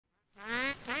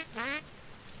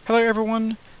Hello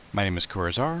everyone, my name is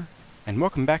Corazar, and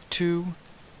welcome back to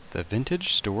the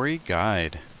Vintage Story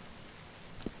Guide.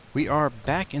 We are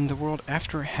back in the world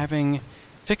after having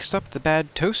fixed up the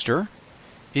bad toaster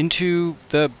into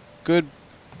the good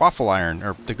waffle iron,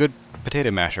 or the good potato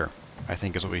masher, I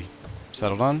think is what we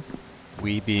settled on.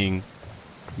 We being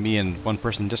me and one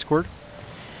person in Discord.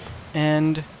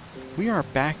 And we are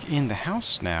back in the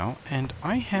house now, and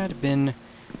I had been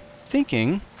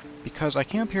thinking, because I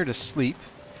came up here to sleep,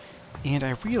 and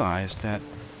I realized that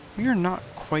we are not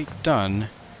quite done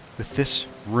with this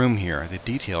room here, the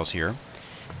details here,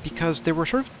 because there were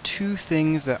sort of two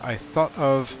things that I thought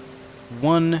of,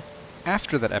 one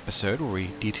after that episode where we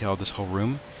detailed this whole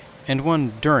room, and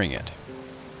one during it.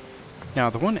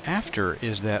 Now, the one after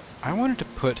is that I wanted to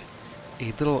put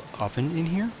a little oven in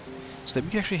here so that we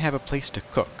could actually have a place to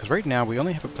cook, because right now we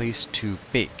only have a place to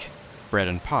bake bread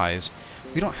and pies.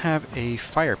 We don't have a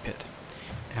fire pit.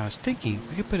 And I was thinking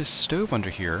we could put a stove under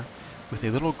here with a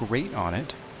little grate on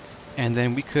it, and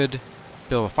then we could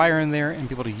build a fire in there and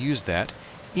be able to use that,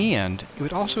 and it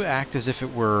would also act as if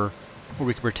it were, or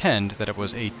we could pretend that it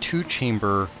was a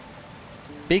two-chamber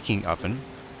baking oven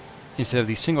instead of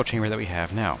the single chamber that we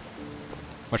have now.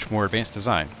 Much more advanced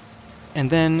design. And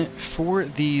then for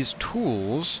these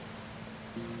tools,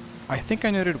 I think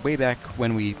I noted way back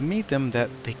when we made them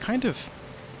that they kind of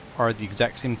are the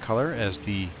exact same color as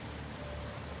the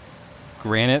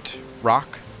granite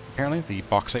rock, apparently, the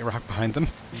bauxite rock behind them.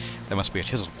 That must be a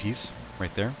chiseled piece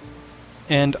right there.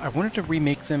 And I wanted to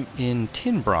remake them in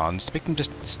tin bronze to make them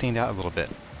just stand out a little bit.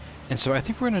 And so I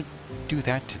think we're going to do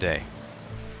that today.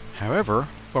 However,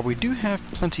 while we do have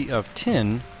plenty of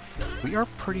tin, we are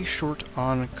pretty short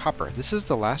on copper. This is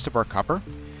the last of our copper,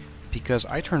 because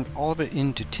I turned all of it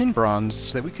into tin bronze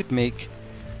so that we could make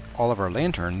all of our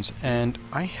lanterns, and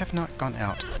I have not gone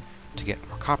out to get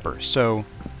more copper. So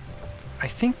I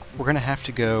think we're going to have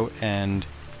to go and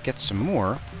get some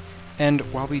more. And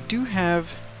while we do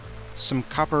have some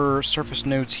copper surface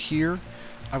nodes here,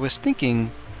 I was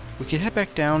thinking we could head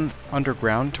back down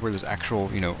underground to where there's actual,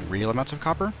 real amounts of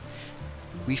copper.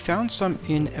 We found some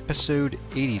in episode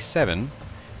 87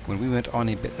 when we went on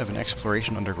a bit of an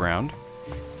exploration underground.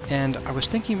 And I was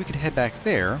thinking we could head back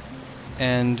there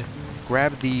and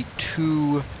grab the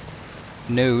two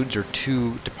nodes or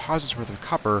two deposits worth of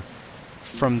copper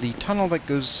from the tunnel that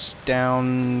goes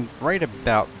down right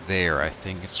about there, I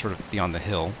think. It's sort of beyond the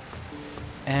hill.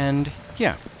 And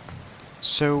yeah,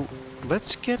 so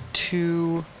let's get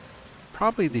to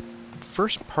probably the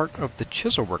first part of the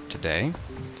chisel work today.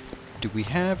 Do we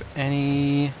have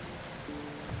any...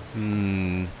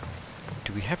 do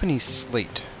we have any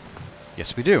slate?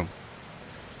 Yes, we do.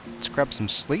 Let's grab some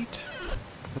slate.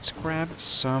 Let's grab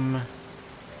some...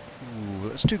 Ooh,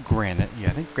 let's do granite. Yeah,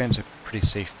 I think granite's a pretty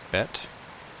safe bet.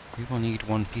 We will need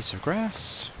one piece of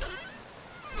grass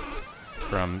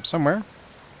from somewhere.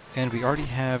 And we already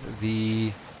have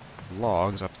the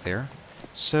logs up there.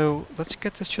 So let's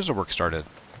get this chisel work started.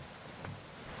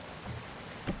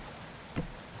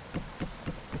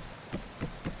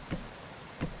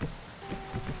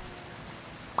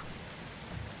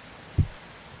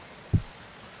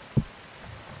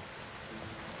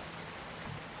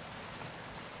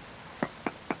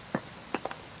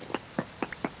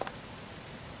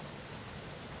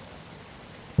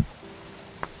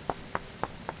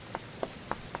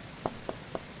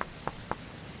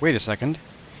 Wait a second.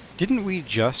 Didn't we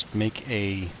just make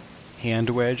a hand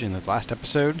wedge in the last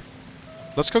episode?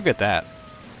 Let's go get that.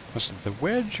 Was it the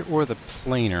wedge or the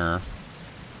planer?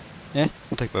 We'll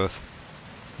take both.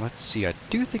 Let's see, I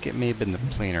do think it may have been the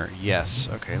planer. Yes,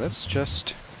 okay, we'll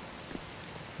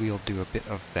do a bit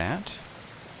of that.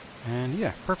 And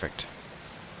yeah, perfect.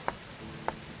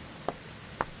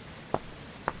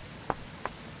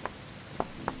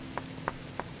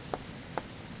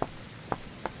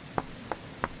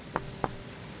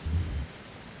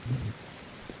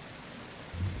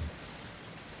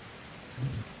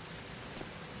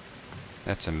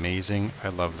 That's amazing. I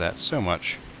love that so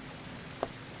much.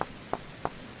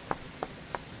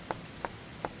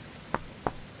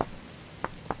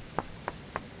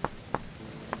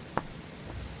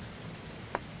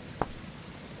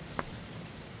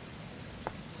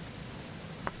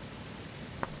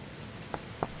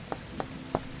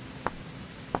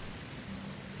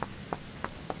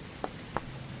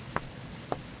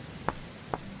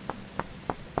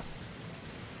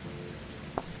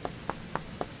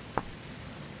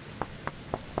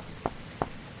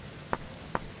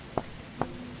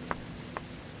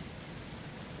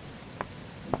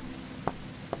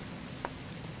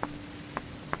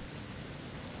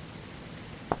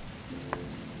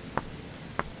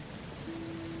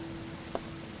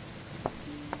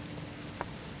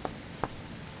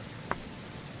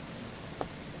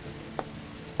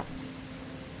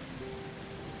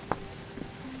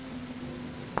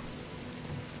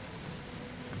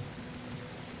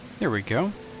 There we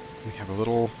go. We have a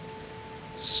little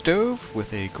stove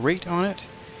with a grate on it,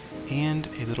 and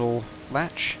a little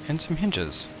latch and some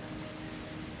hinges.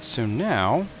 So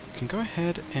now, we can go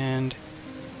ahead and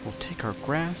we'll take our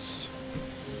grass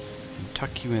and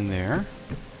tuck you in there.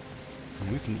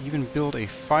 And we can even build a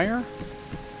fire.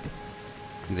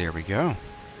 There we go.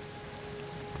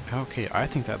 Okay, I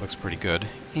think that looks pretty good,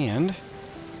 and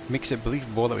makes it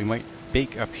believable that we might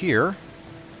bake up here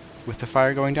with the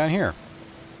fire going down here.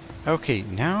 Okay,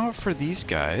 now for these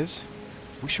guys,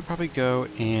 we should probably go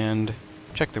and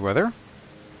check the weather.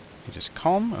 It is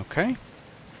calm, okay.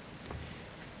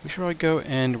 We should probably go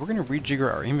and we're going to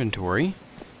rejigger our inventory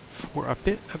for a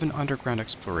bit of an underground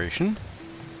exploration.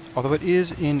 Although it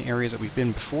is in areas that we've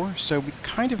been before, so we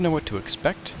kind of know what to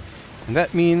expect. And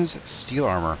that means steel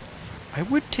armor. I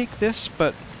would take this,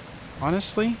 but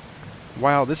honestly,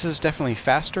 while this is definitely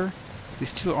faster, the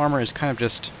steel armor is kind of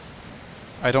just,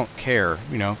 I don't care.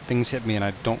 You know, things hit me and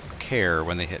I don't care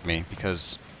when they hit me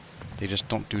because they just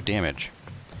don't do damage.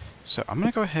 So I'm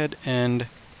going to go ahead and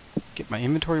get my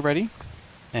inventory ready,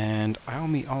 and I'll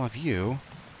meet all of you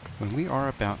when we are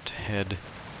about to head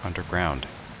underground.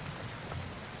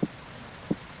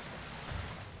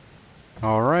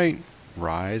 Alright,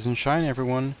 rise and shine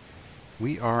everyone.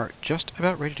 We are just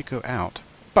about ready to go out,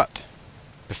 but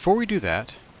before we do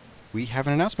that, we have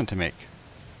an announcement to make.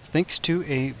 Thanks to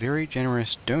a very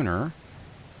generous donor,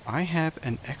 I have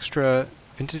an extra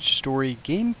Vintage Story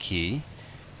game key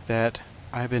that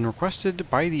I've been requested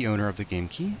by the owner of the game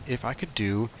key if I could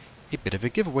do a bit of a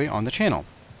giveaway on the channel.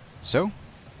 So,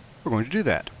 we're going to do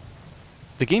that.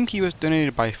 The game key was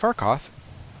donated by Farkoth.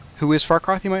 Who is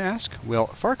Farkoth, you might ask? Well,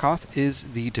 Farkoth is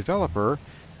the developer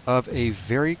of a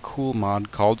very cool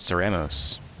mod called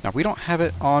Ceramos. Now, we don't have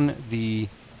it on the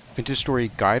Vintage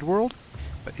Story Guide world,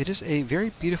 but it is a very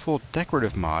beautiful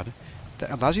decorative mod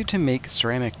that allows you to make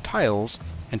ceramic tiles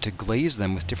and to glaze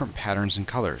them with different patterns and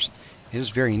colors. It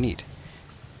is very neat.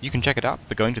 You can check it out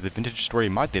by going to the Vintage Story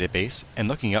mod database and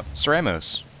looking up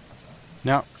Ceramos.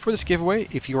 Now, for this giveaway,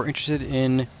 if you are interested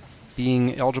in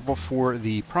being eligible for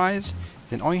the prize,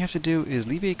 then all you have to do is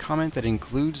leave a comment that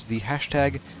includes the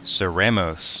hashtag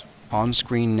Ceramos on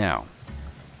screen now.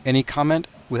 Any comment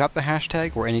without the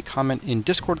hashtag or any comment in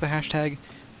Discord with the hashtag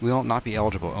will not be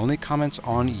eligible. Only comments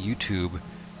on YouTube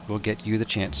will get you the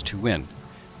chance to win.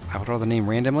 I will draw the name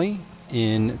randomly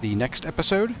in the next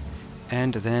episode,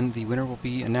 and then the winner will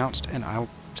be announced and I'll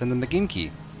send them the game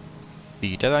key.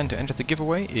 The deadline to enter the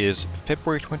giveaway is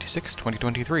February 26,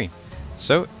 2023.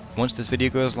 So, once this video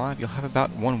goes live, you'll have about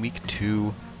 1 week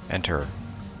to enter.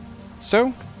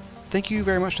 So, thank you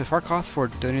very much to Farkoth for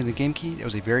donating the game key. It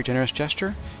was a very generous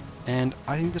gesture, and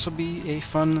I think this will be a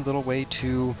fun little way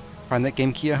to find that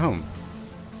game key at home.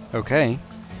 Okay,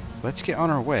 let's get on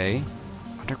our way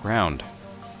underground.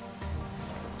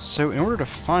 So in order to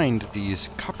find these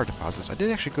copper deposits, I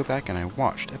did actually go back and I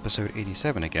watched episode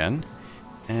 87 again,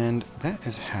 and that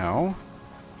is how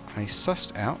I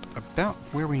sussed out about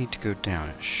where we need to go down.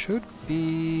 It should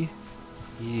be,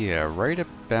 yeah, right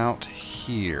about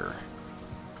here.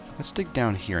 Let's dig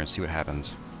down here and see what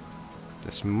happens.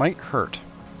 This might hurt.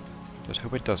 Just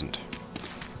hope it doesn't.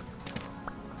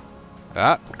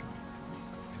 Ah!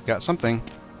 We've got something.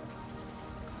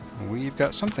 We've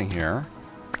got something here.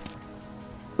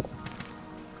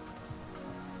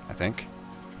 I think.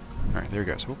 Alright, there we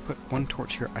go. So we'll put one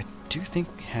torch here. I do think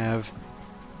we have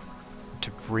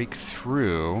to break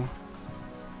through.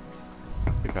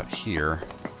 What about here?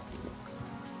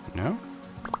 No?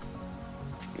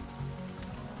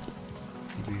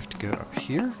 Maybe we have to go up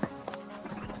here?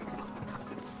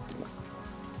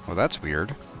 Well, that's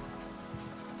weird.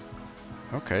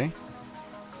 Okay.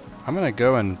 I'm gonna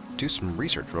go and do some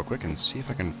research real quick and see if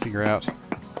I can figure out...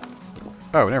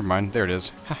 Oh, never mind. There it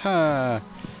is. Haha!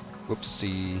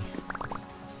 Whoopsie.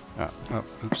 Oh,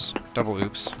 oops. Double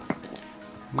oops.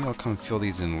 Maybe I'll come fill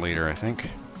these in later, I think.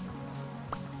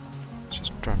 Let's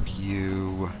just drop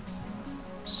you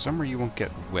somewhere you won't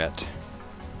get wet.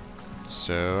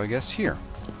 So, I guess here.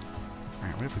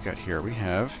 Alright, what have we got here? We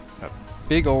have a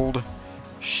big old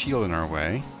shield in our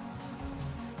way.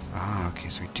 Ah, okay,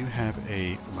 so we do have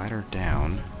a ladder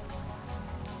down.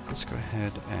 Let's go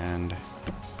ahead and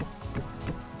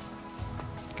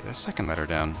get a second ladder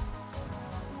down.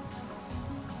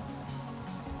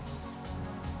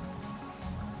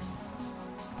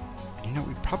 You know,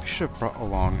 we probably should have brought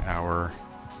along our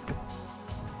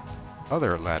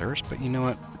other ladders, but you know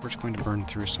what? We're just going to burn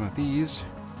through some of these,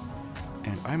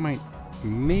 and I might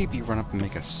maybe run up and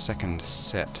make a second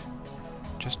set,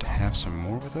 just to have some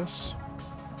more with us.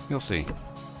 You'll see.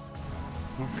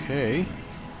 Okay.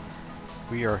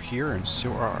 We are here, and so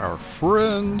are our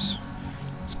friends.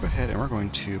 Let's go ahead and we're going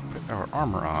to put our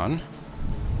armor on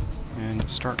and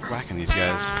start whacking these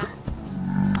guys.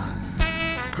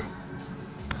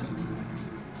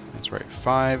 That's right,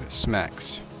 5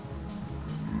 smacks.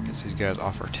 Gets these guys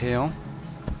off our tail.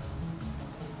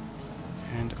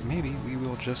 And maybe we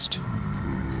will just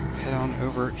head on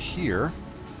over here,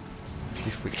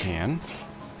 if we can.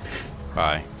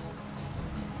 Bye.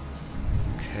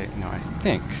 Okay, now I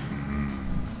think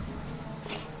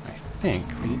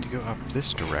we need to go up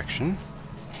this direction.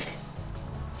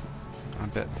 I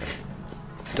bet that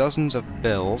dozens of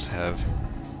bells have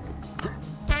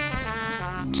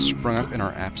sprung up in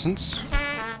our absence.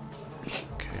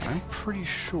 Okay, I'm pretty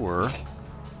sure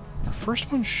our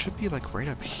first one should be like right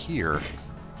up here.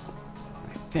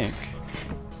 I think.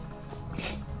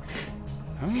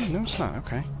 Oh, no it's not.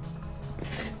 Okay.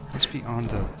 Must be on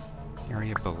the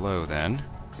area below then.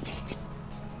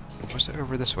 What's it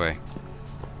over this way?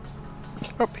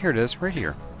 Oh, here it is, right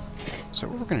here. So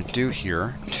what we're going to do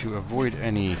here, to avoid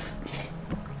any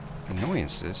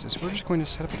annoyances, is we're just going to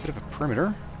set up a bit of a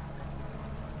perimeter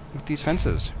with these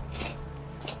fences.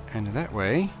 And that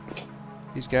way,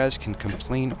 these guys can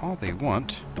complain all they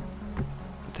want,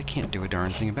 but they can't do a darn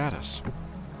thing about us.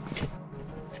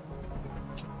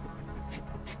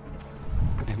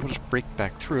 And we'll just break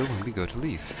back through when we go to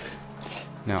leave.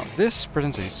 Now, this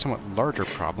presents a somewhat larger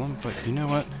problem, but you know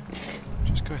what?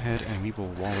 Just go ahead and we will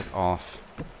wall it off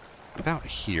about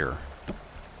here,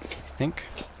 I think.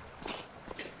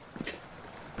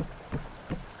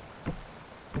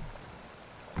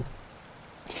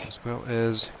 As well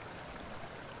as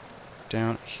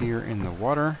down here in the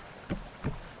water,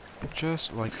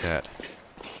 just like that.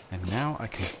 And now I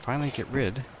can finally get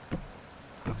rid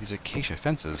of these acacia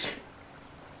fences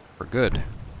for good.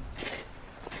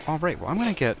 Alright, well I'm going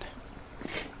to get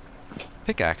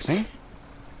pickaxing,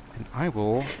 and I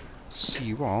will see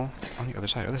you all on the other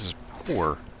side. Oh, this is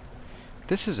poor.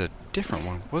 This is a different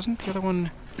one. Wasn't the other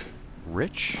one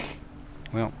rich?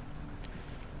 Well,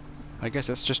 I guess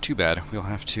that's just too bad. We'll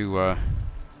have to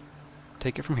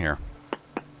take it from here.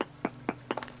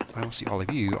 I will see all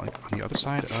of you on the other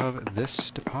side of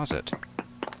this deposit.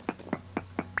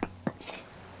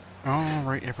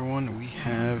 Alright everyone, we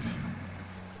have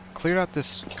cleared out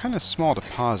this kind of small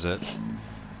deposit.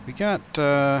 We got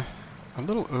a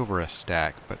little over a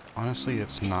stack, but honestly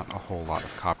it's not a whole lot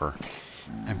of copper.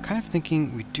 I'm kind of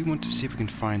thinking we do want to see if we can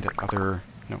find that other...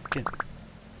 No, get... Go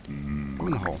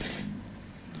in the hole.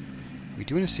 We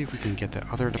do want to see if we can get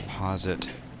that other deposit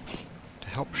to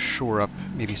help shore up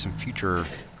maybe some future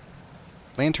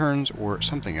lanterns or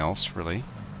something else, really.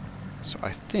 So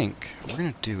I think what we're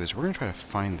going to do is we're going to try to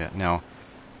find that. Now,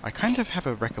 I kind of have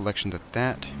a recollection that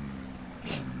that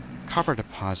copper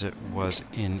deposit was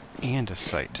in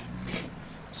andesite.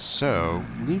 So,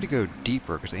 we need to go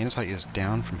deeper, because the andesite is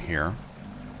down from here.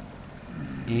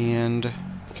 And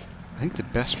I think the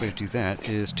best way to do that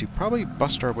is to probably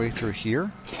bust our way through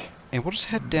here, and we'll just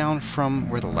head down from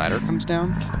where the ladder comes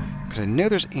down, because I know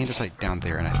there's andesite down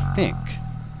there, and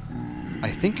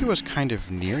I think it was kind of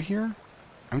near here.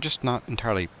 I'm just not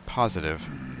entirely positive.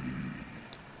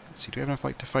 Let's see, do we have enough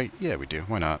light to fight? Yeah, we do.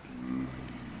 Why not?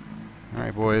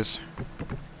 Alright, boys.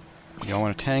 Y'all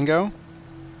want a tango?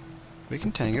 We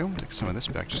can tango. We'll take some of this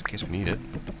back just in case we need it.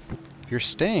 If you're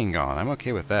staying on, I'm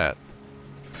okay with that.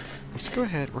 Let's go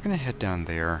ahead. We're going to head down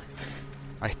there.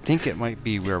 I think it might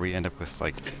be where we end up with,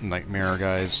 like, nightmare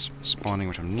guys spawning,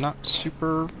 which I'm not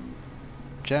super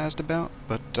jazzed about.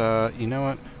 But, you know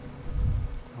what?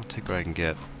 I'll take what I can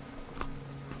get.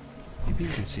 Maybe you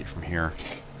can see it from here.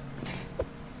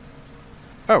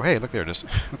 Oh, hey, look, there it is.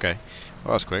 Okay. Well,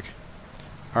 that was quick.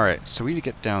 Alright, so we need to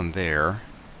get down there.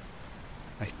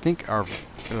 I think our...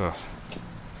 Ugh.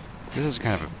 This is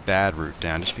kind of a bad route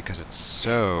down, just because it's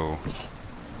so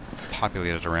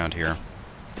populated around here.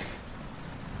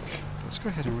 Let's go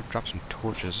ahead and drop some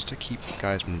torches just to keep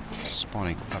guys from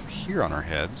spawning up here on our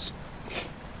heads.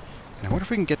 And I wonder if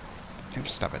we can get... Oh,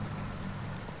 stop it.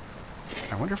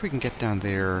 I wonder if we can get down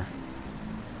there...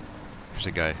 There's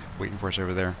a guy waiting for us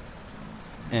over there.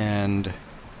 And,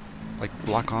 like,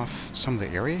 block off some of the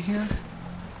area here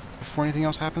before anything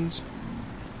else happens.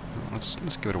 Let's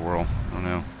give it a whirl. I don't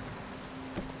know.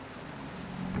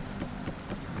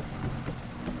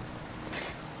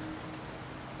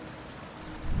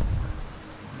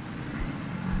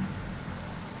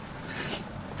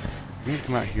 We're gonna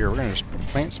come out here. We're gonna just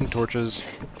plant some torches,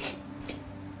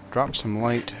 drop some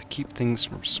light, keep things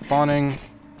from spawning.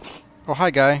 Oh,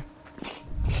 hi, guy.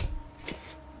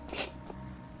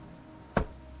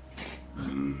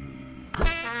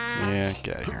 Yeah,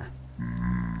 get out of here.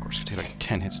 We're just gonna take like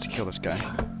 10 hits to kill this guy.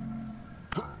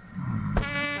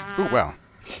 Ooh, wow.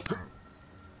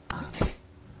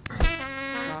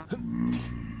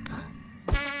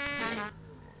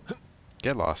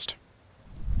 Get lost.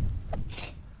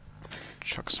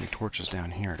 Chuck some torches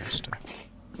down here just to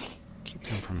keep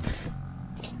them from...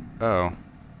 Oh.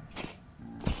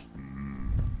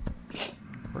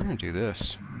 We're gonna do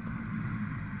this.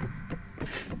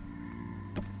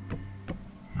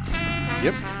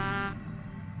 Yep.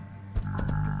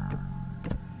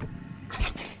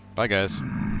 Bye, guys.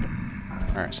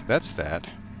 Alright, so that's that.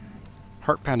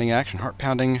 Heart-pounding action,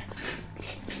 heart-pounding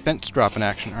fence dropping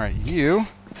action. Alright, you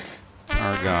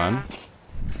are gone.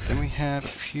 Then we have a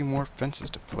few more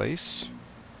fences to place.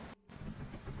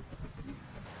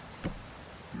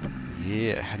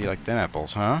 Yeah, how do you like them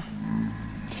apples, huh?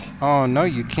 Oh no,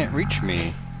 you can't reach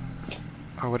me.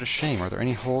 Oh, what a shame. Are there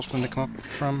any holes for them to come up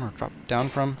from, or drop down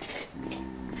from?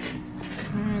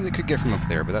 They could get from up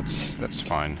there, but that's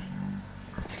fine.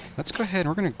 Let's go ahead and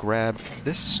we're going to grab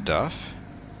this stuff,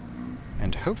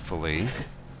 and hopefully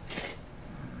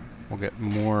we'll get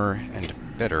more and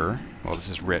better. Well, this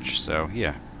is rich, so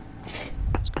yeah.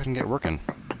 Let's go ahead and get working.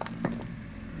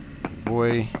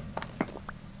 Boy,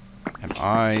 am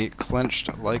I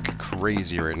clenched like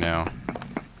crazy right now.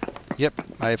 Yep,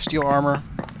 I have steel armor,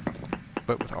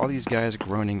 but with all these guys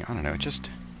groaning, I don't know,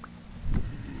 just...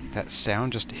 that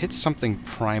sound just hits something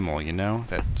primal, you know?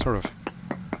 That sort of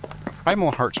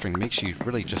primal heartstring makes you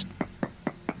really just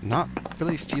not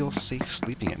really feel safe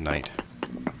sleeping at night.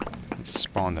 It's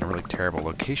spawned in a really terrible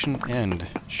location and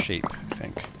shape, I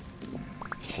think.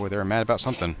 Boy, they're mad about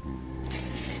something.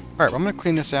 Alright, well, I'm going to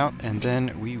clean this out, and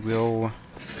then we will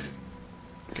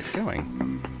get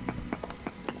going.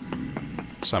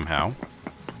 Somehow.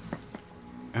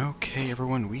 Okay,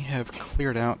 everyone, we have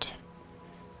cleared out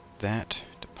that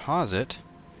deposit,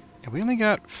 and we only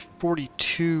got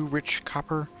 42 rich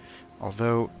copper,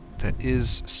 although that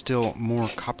is still more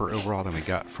copper overall than we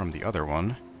got from the other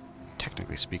one,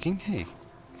 technically speaking. Hey,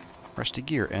 rusty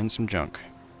gear and some junk.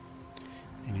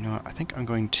 And you know what, I think I'm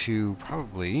going to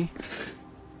probably...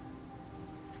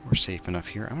 we're safe enough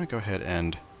here. I'm going to go ahead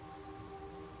and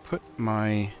put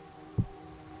my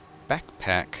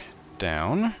backpack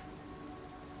down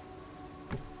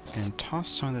and toss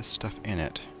some of this stuff in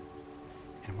it.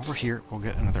 And while we're here, we'll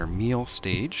get another meal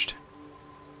staged.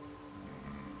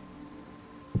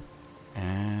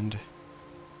 And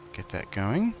get that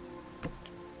going.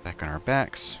 Back on our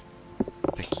backs.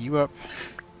 Pick you up.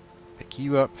 Pick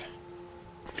you up.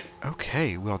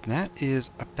 Okay, well that is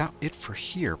about it for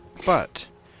here. But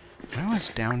when I was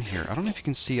down here, I don't know if you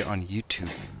can see it on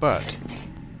YouTube, but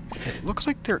it looks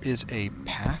like there is a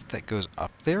path that goes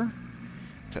up there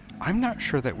that I'm not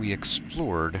sure that we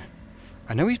explored.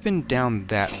 I know we've been down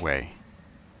that way,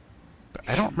 but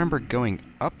I don't remember going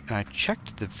up, and I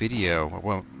checked the video,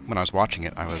 well, when I was watching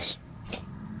it, I was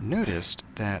noticed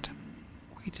that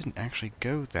we didn't actually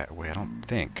go that way, I don't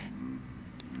think.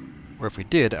 Or if we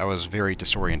did, I was very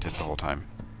disoriented the whole time.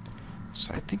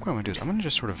 So I think what I'm going to do is I'm going to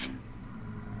just sort of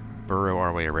burrow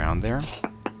our way around there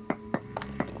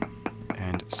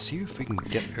and see if we can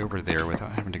get over there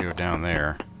without having to go down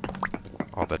there.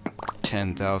 All the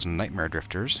 10,000 nightmare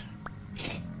drifters.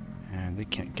 And they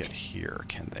can't get here,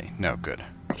 can they? No, good.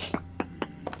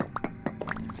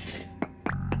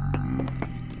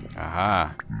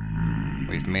 Aha!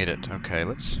 We've made it. Okay,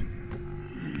 let's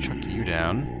chuck you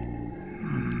down.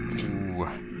 Ooh.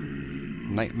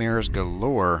 Nightmares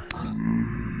galore.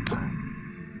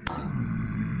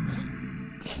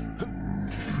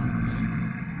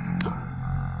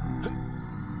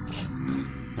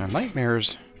 Now,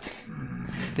 nightmares,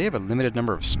 they have a limited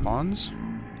number of spawns,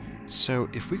 so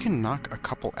if we can knock a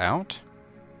couple out,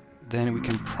 then we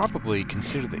can probably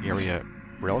consider the area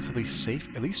relatively safe,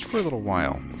 at least for a little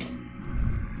while.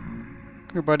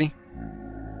 Come here, buddy.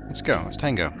 Let's go. Let's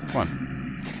tango. Come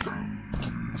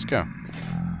on. Let's go.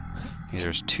 Okay,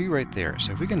 there's two right there,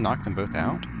 so if we can knock them both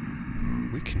out,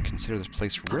 we can consider this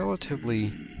place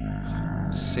relatively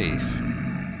safe.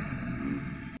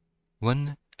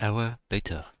 1 hour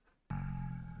later.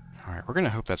 Alright, we're going to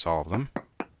hope that's all of them.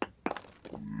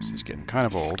 This is getting kind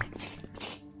of old.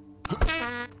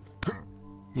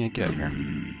 Yeah, get out of here.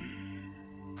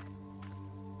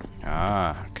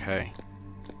 Ah, okay.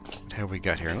 What have we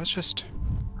got here? Let's just...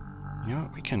 you know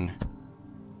what, we can...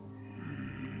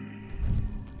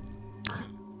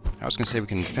 I was going to say we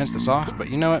can fence this off, but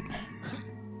you know what?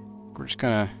 We're just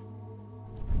going to...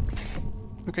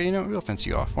 okay, you know what? We'll fence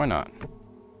you off. Why not?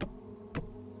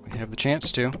 We have the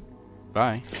chance to.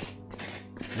 Bye.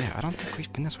 Yeah, I don't think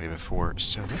we've been this way before,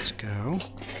 so let's go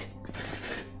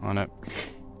on up.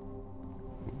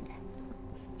 Ooh,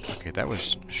 Okay, that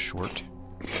was short.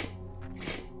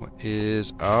 What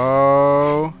is...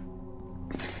 Oh!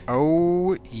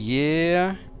 Oh,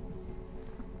 yeah!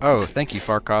 Oh, thank you,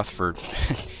 Farkoth, for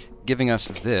giving us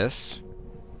this.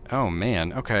 Oh,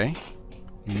 man, okay.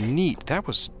 Neat. That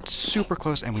was super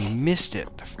close, and we missed it.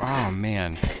 Oh,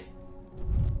 man.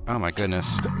 Oh, my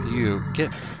goodness. You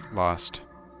get lost.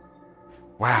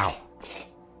 Wow.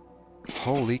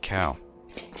 Holy cow.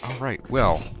 Alright,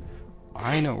 well,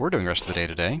 I know what we're doing the rest of the day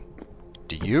today.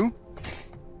 Do you?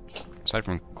 Aside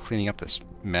from cleaning up this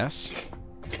mess.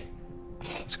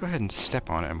 Let's go ahead and step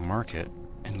on it and mark it.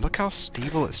 And look how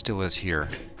stable it still is here.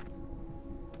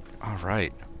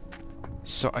 Alright.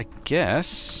 So I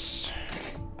guess...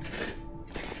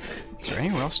 Is there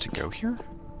anywhere else to go here?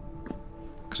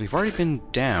 Because we've already been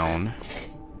down.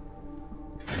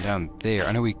 And down there.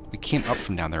 I know we came up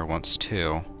from down there once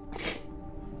too.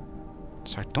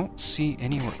 So I don't see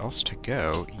anywhere else to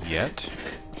go yet.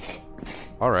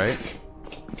 Alright.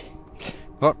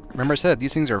 Well, remember I said,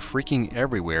 these things are freaking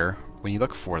everywhere when you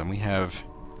look for them. We have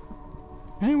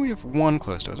one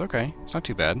close to us. Okay, it's not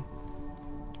too bad.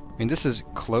 I mean, this is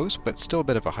close, but still a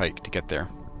bit of a hike to get there.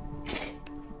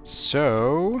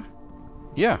 So,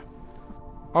 yeah.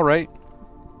 Alright.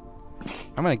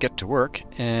 I'm gonna get to work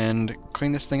and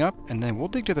clean this thing up, and then we'll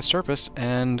dig to the surface,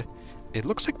 and it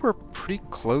looks like we're pretty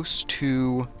close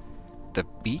to the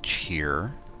beach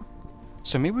here.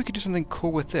 So maybe we could do something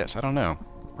cool with this. I don't know.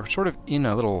 We're sort of in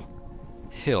a little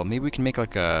hill. Maybe we can make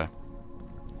like a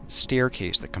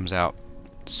staircase that comes out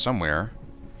somewhere.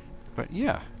 But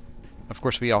yeah. Of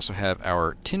course, we also have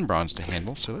our tin bronze to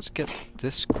handle, so let's get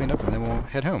this cleaned up and then we'll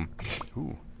head home.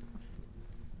 Ooh.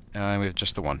 We have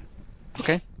just the one.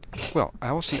 Okay. Well,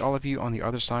 I will see all of you on the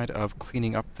other side of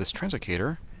cleaning up this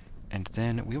translocator, and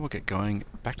then we will get going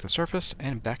back to the surface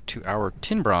and back to our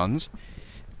tin bronze,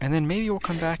 and then maybe we'll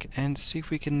come back and see if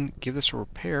we can give this a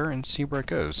repair and see where it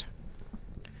goes.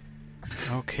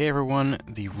 Okay, everyone,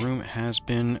 the room has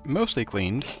been mostly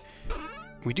cleaned.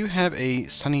 We do have a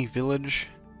Sunny Village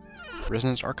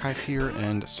resonance archive here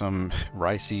and some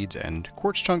rye seeds and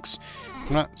quartz chunks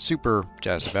I'm not super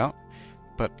jazzed about,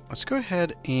 but let's go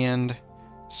ahead and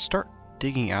start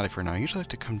digging out of here now. I usually like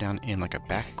to come down in like a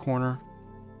back corner.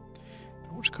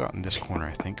 But we'll just go out in this corner,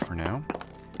 I think, for now.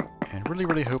 And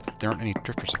really hope that there aren't any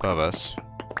drifters above us.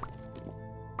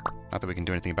 Not that we can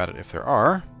do anything about it if there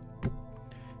are.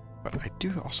 But I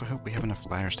do also hope we have enough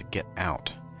ladders to get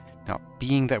out. Now,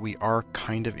 being that we are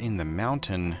kind of in the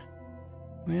mountain,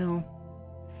 well,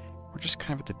 we're just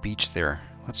kind of at the beach there.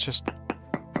 Let's just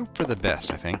hope for the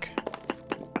best, I think.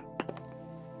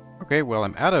 Okay, well,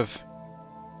 I'm out of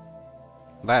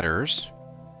ladders.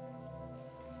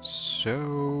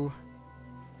 So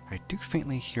I do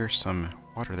faintly hear some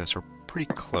water though, so we're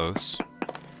pretty close.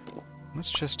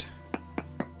 Let's just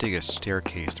dig a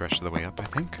staircase the rest of the way up, I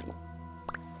think.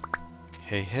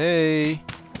 Hey,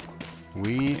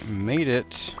 we made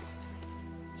it.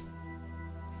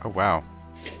 Oh, wow.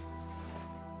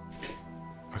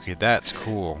 Okay, that's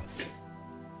cool.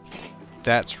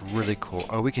 That's really cool.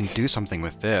 Oh, we can do something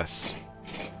with this.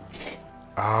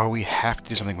 Oh, we have to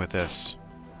do something with this.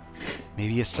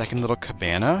 Maybe a second little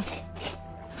cabana?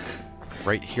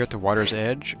 Right here at the water's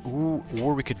edge? Ooh,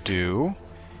 or we could do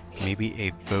maybe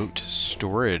a boat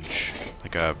storage.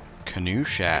 Like a canoe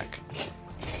shack.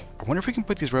 I wonder if we can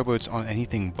put these rowboats on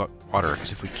anything but water,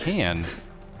 because if we can,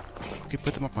 we could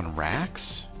put them up on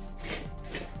racks?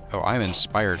 Oh, I'm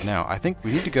inspired now. I think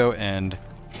we need to go and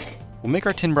we'll make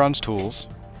our tin bronze tools,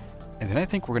 and then I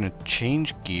think we're going to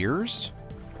change gears.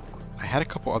 I had a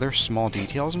couple other small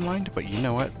details in mind, but you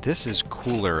know what? This is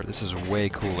cooler. This is way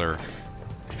cooler.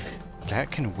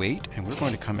 That can wait, and we're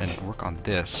going to come and work on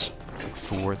this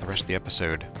for the rest of the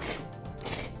episode.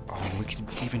 Oh, we can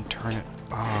even turn it...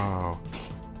 Oh,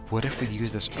 what if we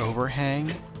use this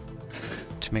overhang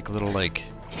to make a little, like,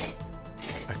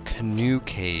 a canoe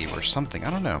cave or something? I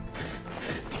don't know.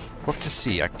 We'll have to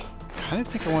see. I kind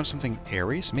of think I want something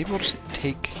airy, so maybe we'll just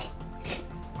take...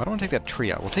 I don't want to take that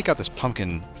tree out. We'll take out this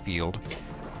pumpkin field,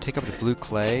 take up the blue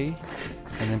clay,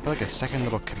 and then put like a second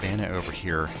little cabana over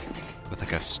here with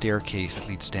like a staircase that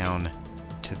leads down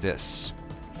to this.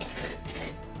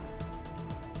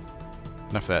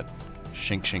 Enough of that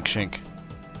shink, shink, shink.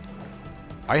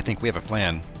 I think we have a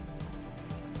plan.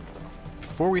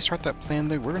 Before we start that plan,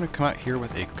 though, we're going to come out here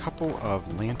with a couple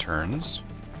of lanterns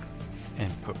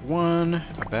and put one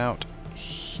about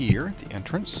here at the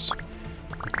entrance.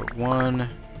 We'll put one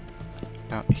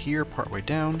out here partway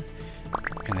down,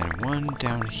 and then one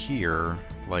down here,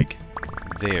 like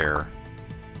there.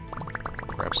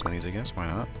 Grab some of these, I guess. Why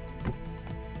not?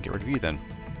 Get rid of you then.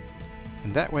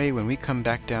 And that way, when we come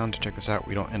back down to check this out,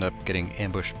 we don't end up getting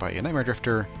ambushed by a nightmare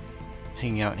drifter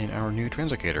hanging out in our new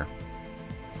translocator.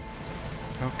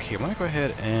 Okay, I'm going to go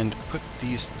ahead and put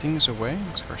these things away.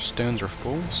 Looks like our stones are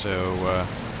full, so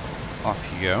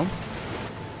off you go.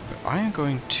 But I am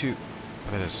going to...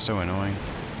 Oh, that is so annoying.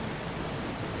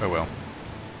 Oh well.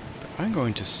 But I'm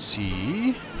going to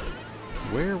see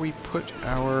where we put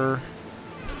our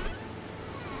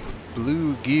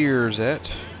blue gears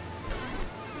at.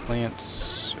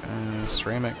 Plants,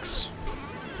 ceramics.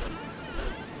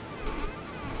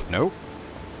 Nope.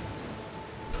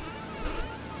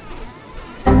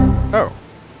 Oh.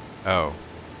 Oh.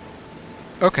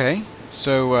 Okay,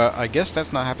 so I guess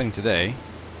that's not happening today.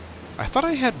 I thought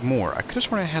I had more. I could have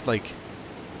sworn I had like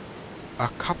a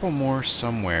couple more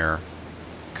somewhere.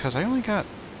 Because I got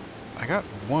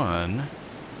one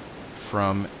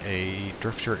from a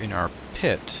drifter in our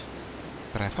pit.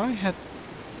 But I thought I had...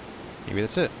 Maybe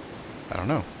that's it. I don't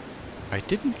know. I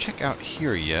didn't check out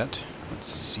here yet. Let's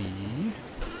see.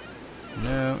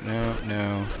 No, no,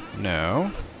 no,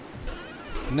 no.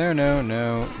 No, no,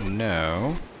 no,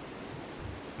 no.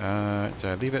 Did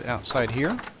I leave it outside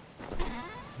here?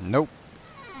 Nope.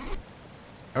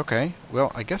 Okay,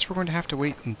 well, I guess we're going to have to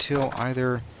wait until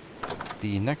either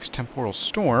the next temporal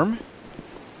storm,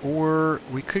 or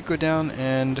we could go down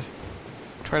and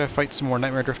try to fight some more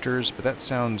nightmare drifters, but that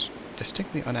sounds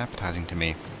distinctly unappetizing to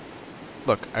me.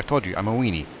 Look, I've told you, I'm a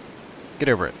weenie. Get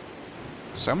over it.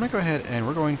 So I'm going to go ahead and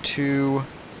we're going to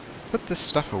put this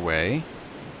stuff away,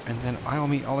 and then I'll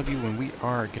meet all of you when we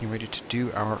are getting ready to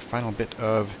do our final bit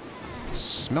of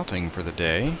smelting for the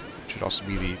day. It should also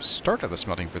be the start of the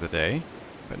smelting for the day,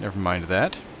 but never mind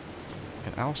that.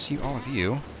 And I'll see all of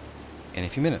you in a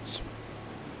few minutes.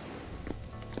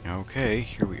 Okay,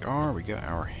 here we are. We got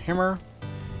our hammer.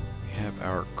 We have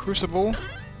our crucible.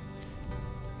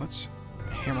 Let's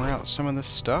hammer out some of this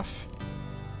stuff.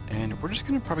 And we're just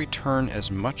going to probably turn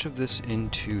as much of this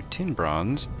into tin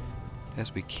bronze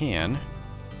as we can.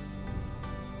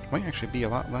 Might actually be a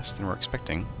lot less than we're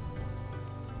expecting.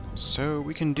 So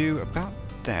we can do about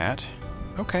that.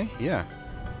 Okay, yeah.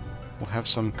 We'll have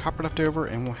some copper left over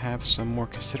and we'll have some more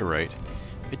cassiterite.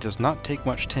 It does not take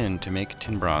much tin to make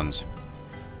tin bronze.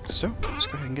 So, let's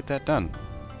go ahead and get that done.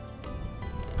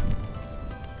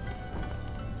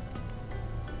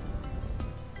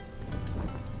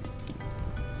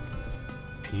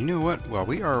 And you know what? While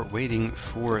we are waiting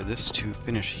for this to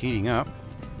finish heating up,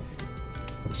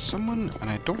 someone, and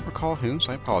I don't recall whom,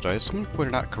 so I apologize, someone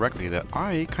pointed out correctly that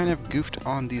I kind of goofed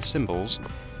on these symbols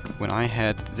when I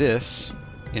had this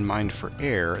in mind for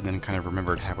air, and then kind of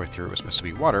remembered halfway through it was supposed to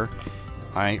be water.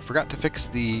 I forgot to fix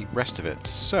the rest of it.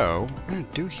 So, what I'm going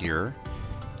to do here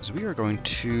is we are going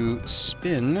to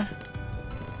spin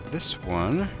this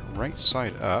one right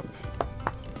side up.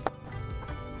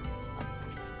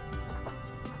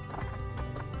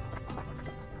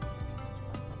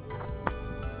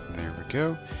 There we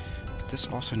go. This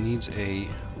also needs a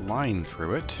line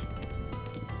through it.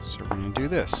 So we're going to do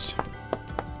this.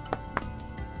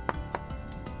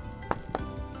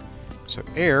 So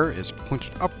air is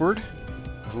pointed upward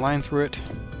with a line through it.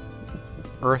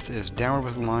 Earth is downward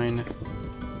with a line.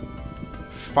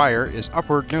 Fire is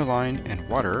upward, no line. And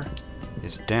water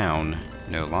is down,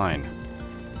 no line.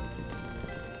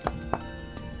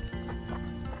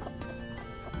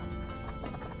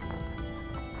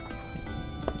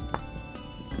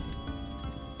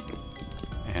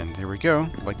 And there we go.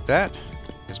 Like that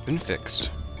has been fixed.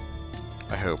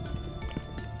 I hope.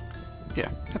 Yeah,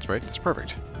 that's right. That's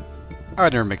perfect. I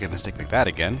would never make a mistake like that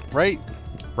again, right?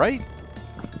 Right?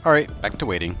 Alright, back to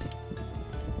waiting.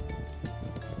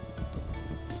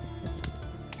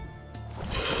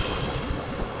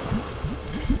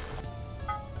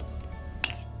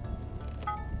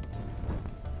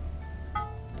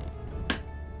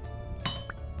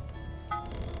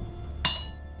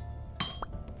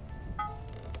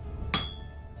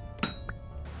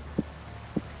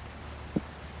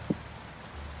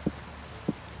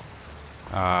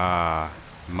 Ah,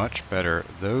 much better.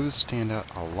 Those stand out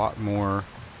a lot more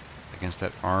against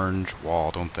that orange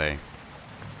wall, don't they?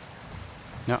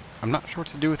 Now, I'm not sure what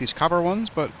to do with these copper ones,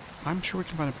 but I'm sure we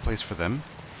can find a place for them.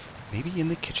 Maybe in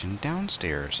the kitchen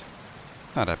downstairs.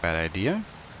 Not a bad idea.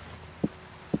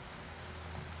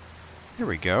 There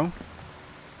we go.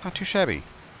 Not too shabby.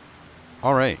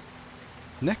 Alright.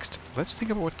 Next, let's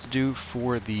think about what to do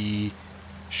for the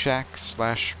shack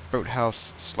slash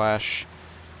boathouse slash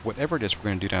whatever it is we're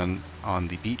going to do down on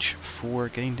the beach for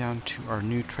getting down to our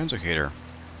new translocator.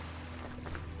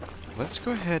 Let's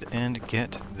go ahead and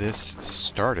get this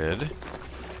started.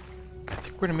 I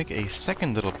think we're going to make a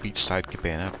second little beachside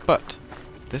cabana, but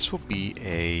this will be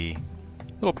a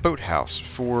little boathouse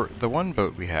for the one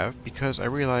boat we have, because I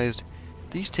realized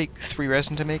these take 3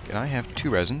 resin to make, and I have 2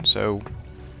 resin, so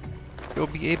it'll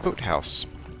be a boathouse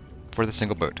for the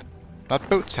single boat. Not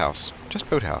boat's house, just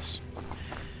boathouse.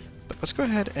 But let's go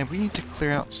ahead, and we need to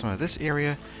clear out some of this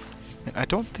area. And I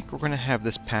don't think we're going to have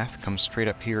this path come straight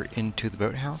up here into the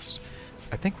boathouse.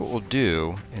 I think what we'll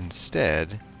do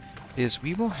instead is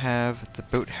we will have the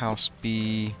boathouse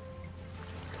be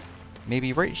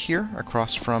maybe right here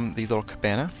across from the little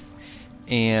cabana.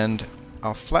 And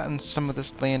I'll flatten some of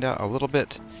this land out a little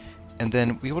bit, and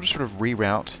then we will just sort of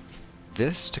reroute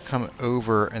this to come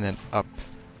over and then up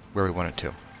where we want it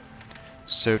to.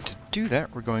 So to do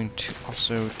that, we're going to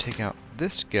also take out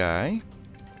this guy.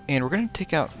 And we're going to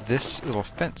take out this little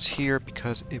fence here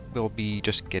because it will be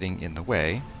just getting in the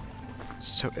way.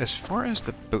 So as far as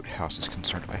the boathouse is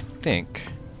concerned, I think...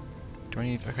 Do I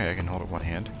need... Okay, I can hold it with one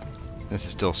hand. This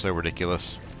is still so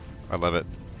ridiculous. I love it.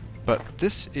 But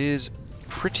this is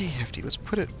pretty hefty. Let's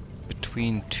put it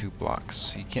between 2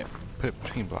 blocks. You can't put it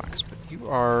between blocks, but you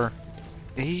are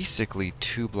basically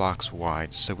 2 blocks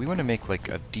wide. So we want to make like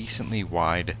a decently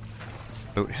wide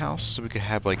boathouse so we could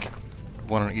have like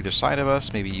one on either side of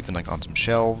us, maybe even like on some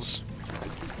shelves.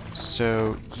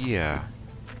 So yeah,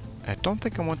 I don't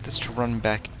think I want this to run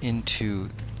back into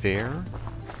there.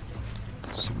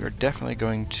 So we are definitely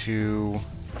going to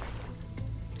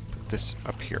put this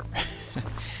up here.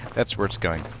 That's where it's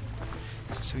going.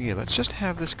 So yeah, let's just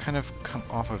have this kind of come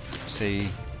off of, say,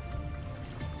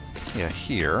 yeah,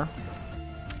 here.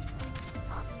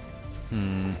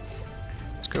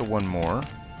 Let's go one more.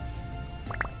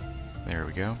 There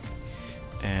we go.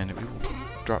 And we will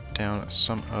drop down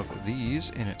some of these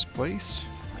in its place.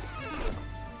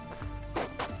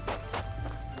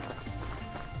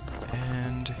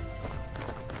 And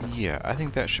yeah, I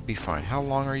think that should be fine. How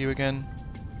long are you again?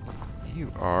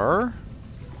 You are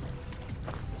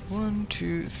 1,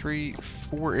 2, 3,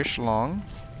 4-ish long.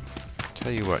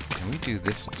 Tell you what, can we do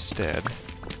this instead?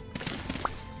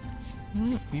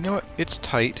 You know what? It's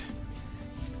tight.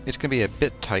 It's going to be a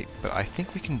bit tight, but I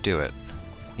think we can do it.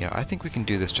 Yeah, I think we can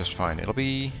do this just fine. It'll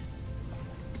be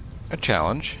a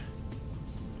challenge,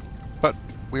 but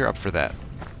we're up for that.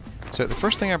 So the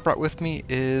first thing I brought with me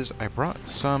is I brought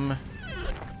some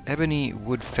ebony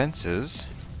wood fences,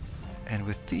 and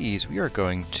with these we are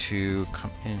going to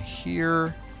come in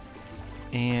here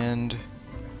and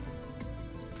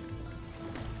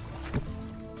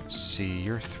let's see,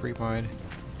 you're 3 wide.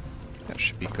 That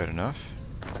should be good enough.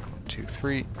 1, 2,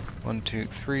 3, 1, 2,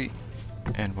 3,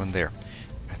 and 1 there.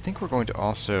 I think we're going to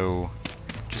also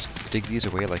just dig these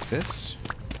away like this.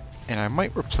 And I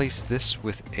might replace this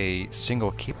with a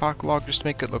single kapok log just to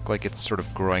make it look like it's sort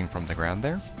of growing from the ground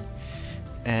there.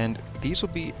 And these will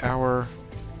be our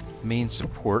main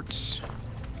supports.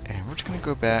 And we're just going to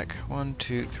go back 1,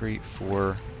 2, 3,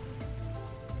 4,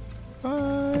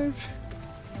 5.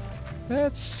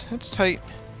 That's tight.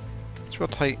 It's real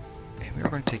tight. And we're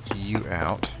going to take you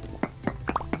out,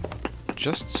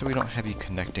 just so we don't have you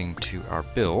connecting to our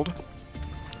build.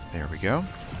 There we go.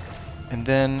 And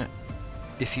then,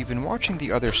 if you've been watching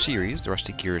the other series, the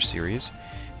Rusty Gears series,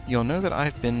 you'll know that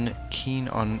I've been keen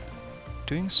on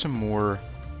doing some more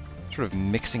sort of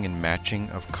mixing and matching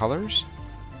of colors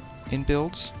in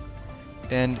builds,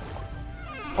 and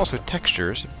also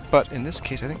textures, but in this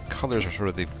case I think colors are sort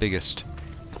of the biggest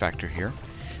factor here.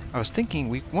 I was thinking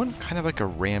we want kind of like a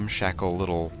ramshackle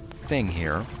little thing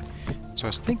here. So I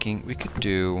was thinking we could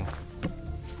do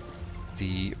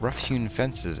the rough-hewn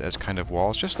fences as kind of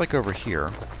walls, just like over here.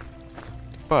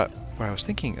 But what I was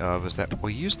thinking of is that we'll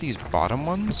use these bottom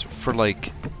ones for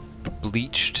like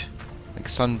bleached, like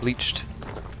sun-bleached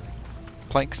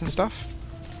planks and stuff.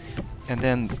 And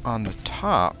then on the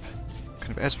top,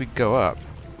 kind of as we go up,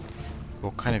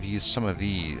 we'll kind of use some of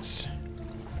these.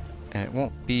 And it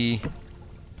won't be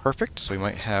perfect, so we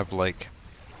might have like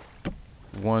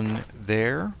one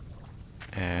there,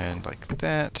 and like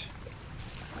that.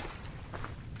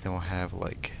 Then we'll have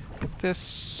like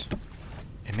this.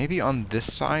 And maybe on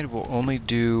this side we'll only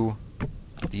do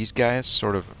these guys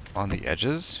sort of on the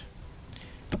edges,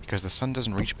 because the sun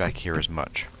doesn't reach back here as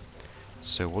much.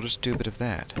 So we'll just do a bit of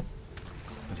that.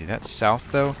 Let's see, that's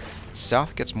south though.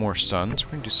 South gets more sun, so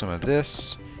we're going to do some of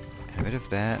this, and a bit of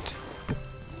that.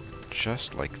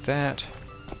 Just like that.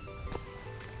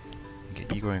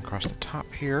 Get you going across the top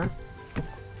here.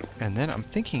 And then I'm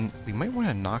thinking we might want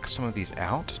to knock some of these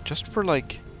out, just for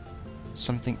like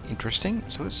something interesting.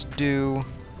 So let's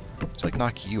like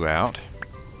knock you out.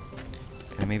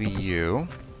 And maybe you.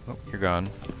 Oh, you're gone.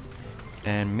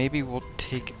 And maybe we'll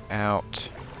take out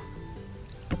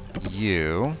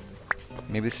you.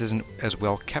 Maybe this isn't as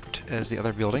well kept as the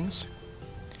other buildings.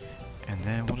 And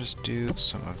then we'll just do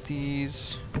some of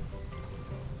these.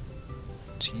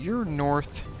 To your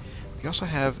north, we also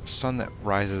have sun that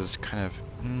rises kind of...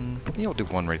 yeah, we'll do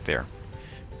one right there.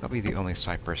 That'll be the only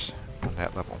cypress on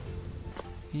that level.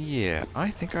 Yeah, I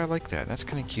think I like that. That's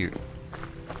kind of cute.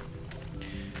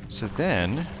 So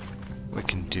then, what we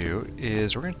can do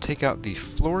is we're going to take out the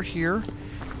floor here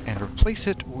and replace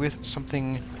it with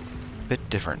something a bit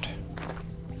different.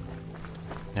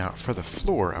 Now, for the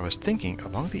floor, I was thinking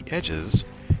along the edges,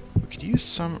 we could use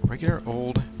some regular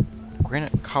old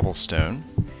granite cobblestone,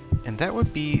 and that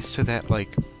would be so that,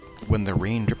 like, when the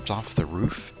rain drips off the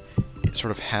roof, it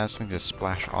sort of has something to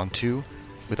splash onto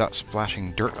without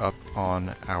splashing dirt up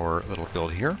on our little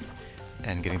build here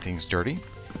and getting things dirty.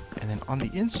 And then on the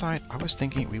inside, I was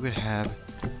thinking we would have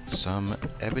some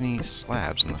ebony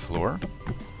slabs on the floor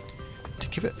to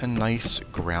give it a nice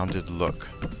grounded look.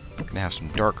 We're going to have some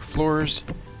dark floors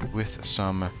with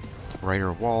some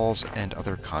brighter walls and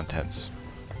other contents.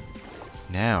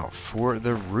 Now, for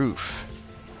the roof.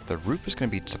 The roof is going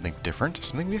to be something different,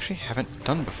 something we actually haven't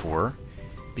done before,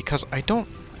 because I don't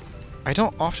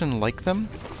often like them,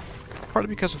 partly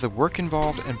because of the work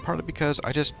involved and partly because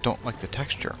I just don't like the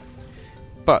texture.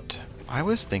 But I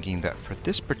was thinking that for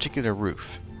this particular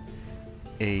roof,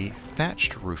 a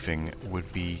thatched roofing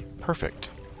would be perfect.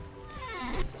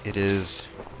 It is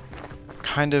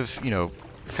kind of, you know,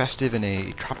 festive in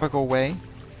a tropical way,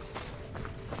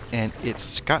 and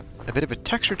it's got a bit of a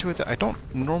texture to it that I don't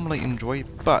normally enjoy,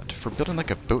 but for building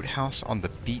like a boathouse on the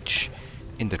beach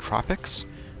in the tropics,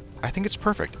 I think it's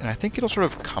perfect, and I think it'll sort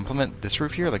of complement this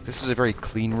roof here. Like, this is a very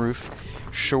clean roof.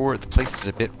 Sure, the place is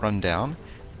a bit run down,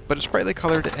 but it's brightly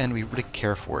colored and we really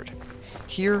care for it.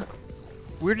 Here,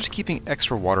 we're just keeping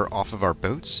extra water off of our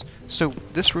boats, so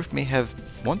this roof may have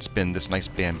once been this nice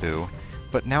bamboo,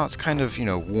 but now it's kind of, you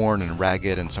know, worn and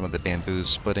ragged and some of the bamboo's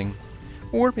splitting.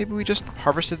 Or maybe we just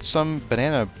harvested some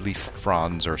banana leaf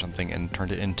fronds or something and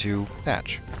turned it into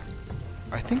thatch.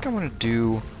 I think I want to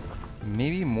do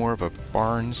maybe more of a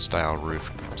barn-style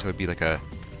roof, so it'd be like a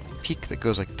peak that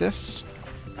goes like this.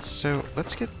 So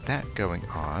let's get that going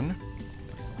on.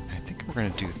 I think we're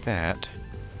going to do that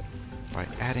by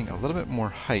adding a little bit more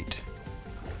height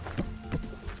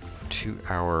to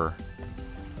our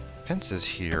fences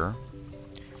here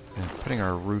and putting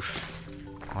our roof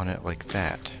on it like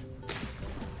that.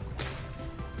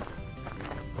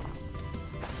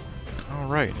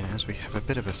 Alright, and as we have a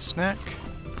bit of a snack,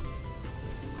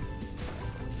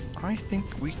 I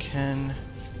think we can...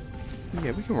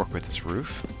 yeah, we can work with this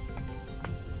roof.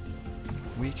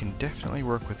 We can definitely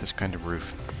work with this kind of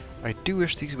roof. I do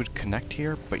wish these would connect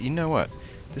here, but you know what?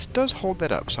 This does hold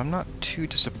that up, so I'm not too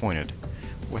disappointed.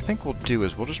 What I think we'll do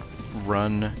is we'll just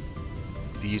run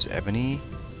these ebony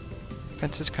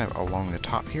fences kind of along the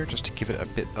top here, just to give it a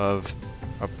bit of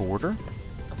a border.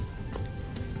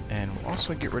 And we'll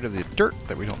also get rid of the dirt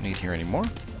that we don't need here anymore.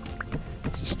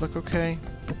 Does this look okay?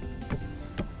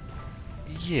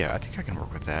 Yeah, I think I can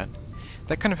work with that.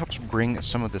 That kind of helps bring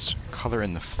some of this color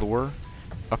in the floor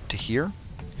up to here.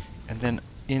 And then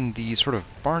in the sort of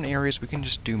barn areas, we can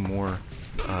just do more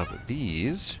of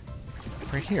these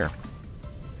right here.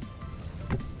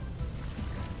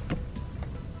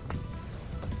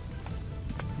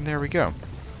 And there we go.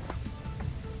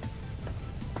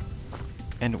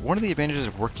 And one of the advantages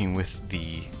of working with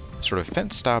the sort of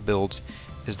fence style builds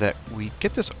is that we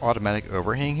get this automatic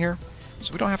overhang here,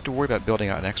 so we don't have to worry about building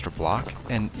out an extra block.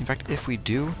 And in fact, if we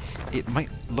do, it might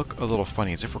look a little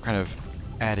funny, as if we're kind of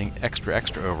adding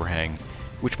extra overhang,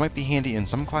 which might be handy in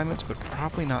some climates, but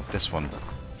probably not this one.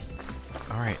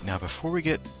 Alright, now before we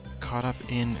get caught up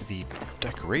in the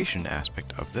decoration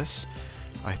aspect of this,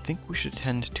 I think we should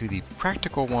tend to the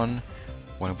practical one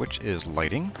of which is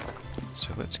lighting. So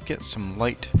let's get some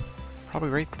light probably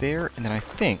right there, and then I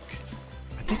think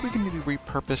we can maybe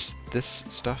repurpose this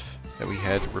stuff that we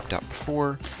had ripped out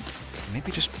before.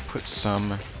 Maybe just put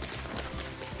some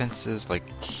fences like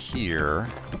here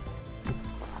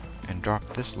and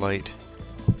drop this light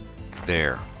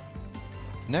there.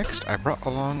 Next, I brought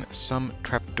along some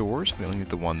trapdoors. We only need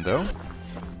the one though.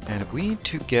 And we need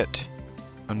to get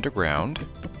underground.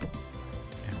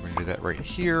 And we're going to do that right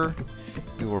here.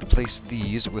 We will replace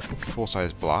these with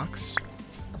full-size blocks.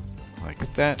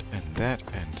 Like that, and that,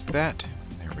 and that.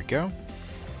 There we go.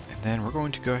 And then we're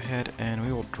going to go ahead and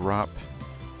we will drop...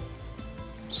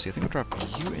 let's see, I think we'll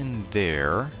drop you in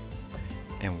there.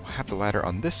 And we'll have the ladder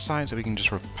on this side so we can just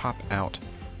sort of pop out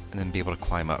and then be able to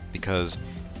climb up. Because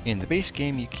in the base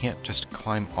game, you can't just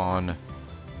climb on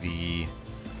the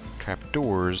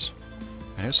trapdoors.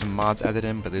 I know some mods added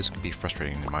in, but those can be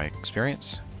frustrating in my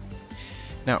experience.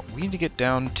 Now, we need to get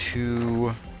down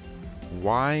to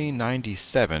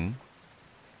Y97,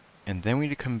 and then we need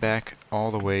to come back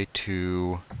all the way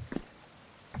to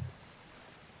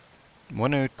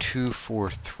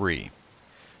 10243.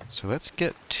 So let's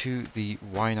get to the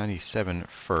Y97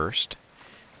 first.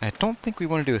 And I don't think we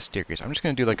want to do a staircase. I'm just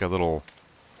going to do like a little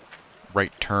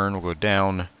right turn. We'll go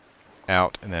down,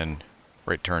 out, and then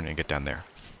right turn and get down there.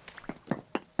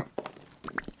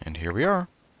 And here we are.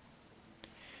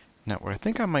 Now, what I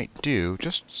think I might do,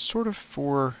 just sort of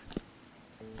for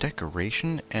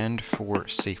decoration and for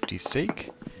safety's sake,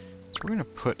 is we're going to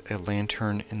put a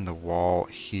lantern in the wall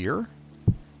here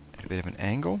at a bit of an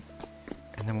angle.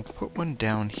 And then we'll put one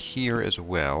down here as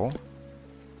well.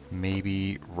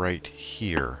 Maybe right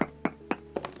here.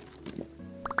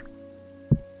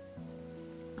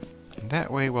 And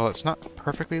that way, while it's not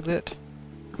perfectly lit,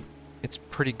 it's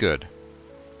pretty good.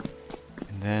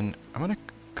 And then I'm going to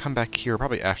come back here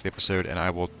probably after the episode and I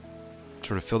will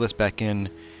sort of fill this back in,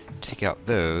 take out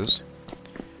those.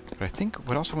 But I think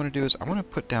what else I want to do is I want to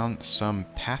put down some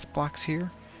path blocks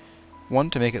here. One,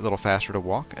 to make it a little faster to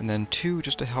walk, and then two,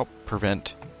 just to help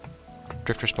prevent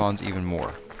drifter spawns even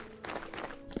more.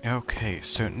 Okay,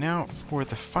 so now for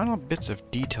the final bits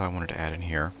of detail I wanted to add in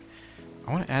here,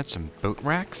 I want to add some boat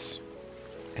racks,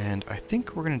 and I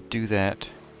think we're going to do that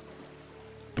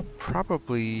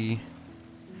probably,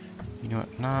 you know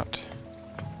what, not...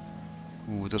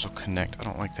 Ooh, those will connect. I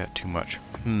don't like that too much.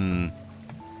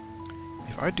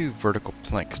 If I do vertical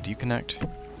planks, do you connect?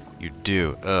 You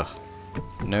do. Ugh.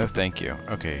 No, thank you.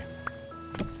 Okay.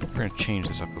 We're going to change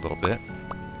this up a little bit.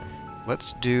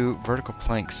 Let's do vertical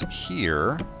planks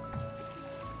here.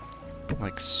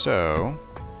 Like so.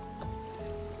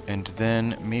 And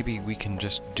then maybe we can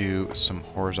just do some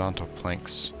horizontal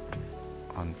planks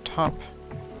on top.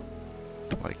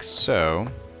 Like so.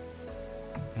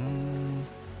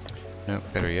 No,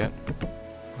 better yet.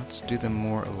 Let's do them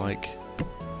more like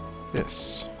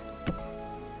this.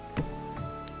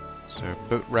 So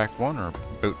boat rack 1, or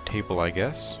boat table, I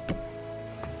guess.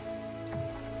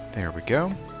 There we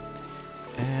go.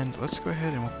 And let's go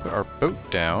ahead and we'll put our boat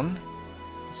down.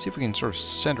 Let's see if we can sort of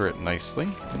center it nicely.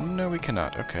 No, we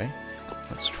cannot. Okay.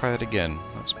 Let's try that again.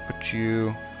 Let's put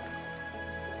you...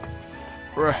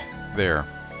 there.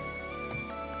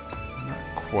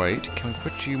 Not quite. Can we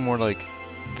put you more like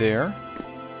there?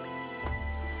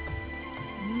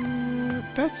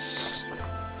 That's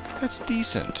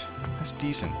decent. That's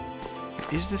decent.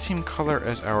 It is the same color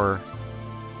as our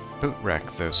boat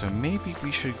rack, though, so maybe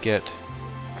we should get...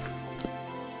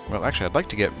 Well, actually, I'd like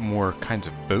to get more kinds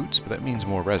of boats, but that means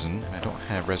more resin. I don't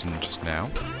have resin just now.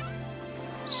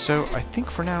 So I think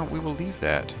for now we will leave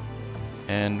that.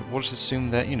 And we'll just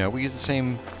assume that, you know, we use the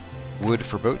same wood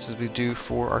for boats as we do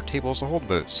for our tables to hold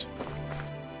boats.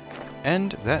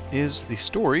 And that is the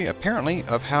story, apparently,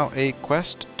 of how a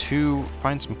quest to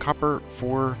find some copper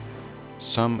for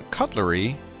some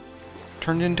cutlery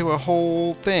turned into a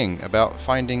whole thing about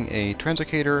finding a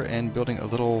translocator and building a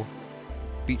little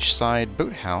beachside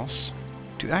boathouse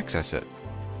to access it.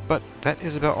 But that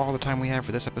is about all the time we have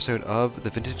for this episode of the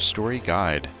Vintage Story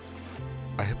Guide.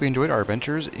 I hope you enjoyed our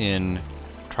adventures in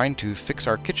trying to fix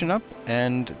our kitchen up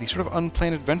and the sort of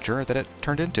unplanned adventure that it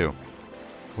turned into.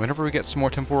 Whenever we get some more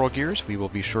temporal gears, we will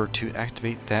be sure to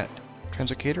activate that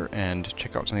translocator and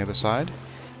check out what's on the other side.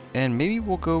 And maybe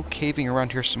we'll go caving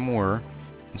around here some more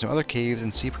in some other caves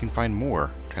and see if we can find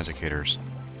more translocators.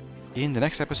 In the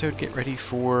next episode, get ready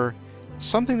for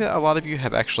something that a lot of you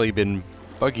have actually been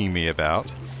bugging me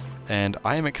about, and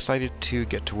I am excited to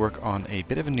get to work on a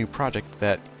bit of a new project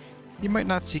that you might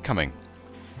not see coming.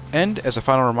 And as a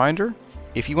final reminder,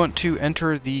 if you want to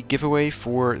enter the giveaway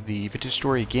for the Vintage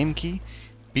Story game key,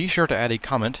 be sure to add a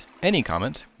comment, any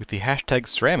comment, with the hashtag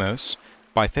Ceramos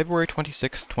by February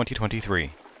 26,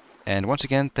 2023. And once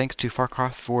again, thanks to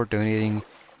Farkoth for donating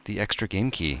the extra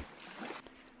game key.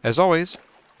 As always,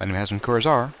 my name has been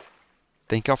Corazar.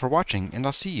 Thank y'all for watching, and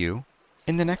I'll see you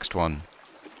in the next one.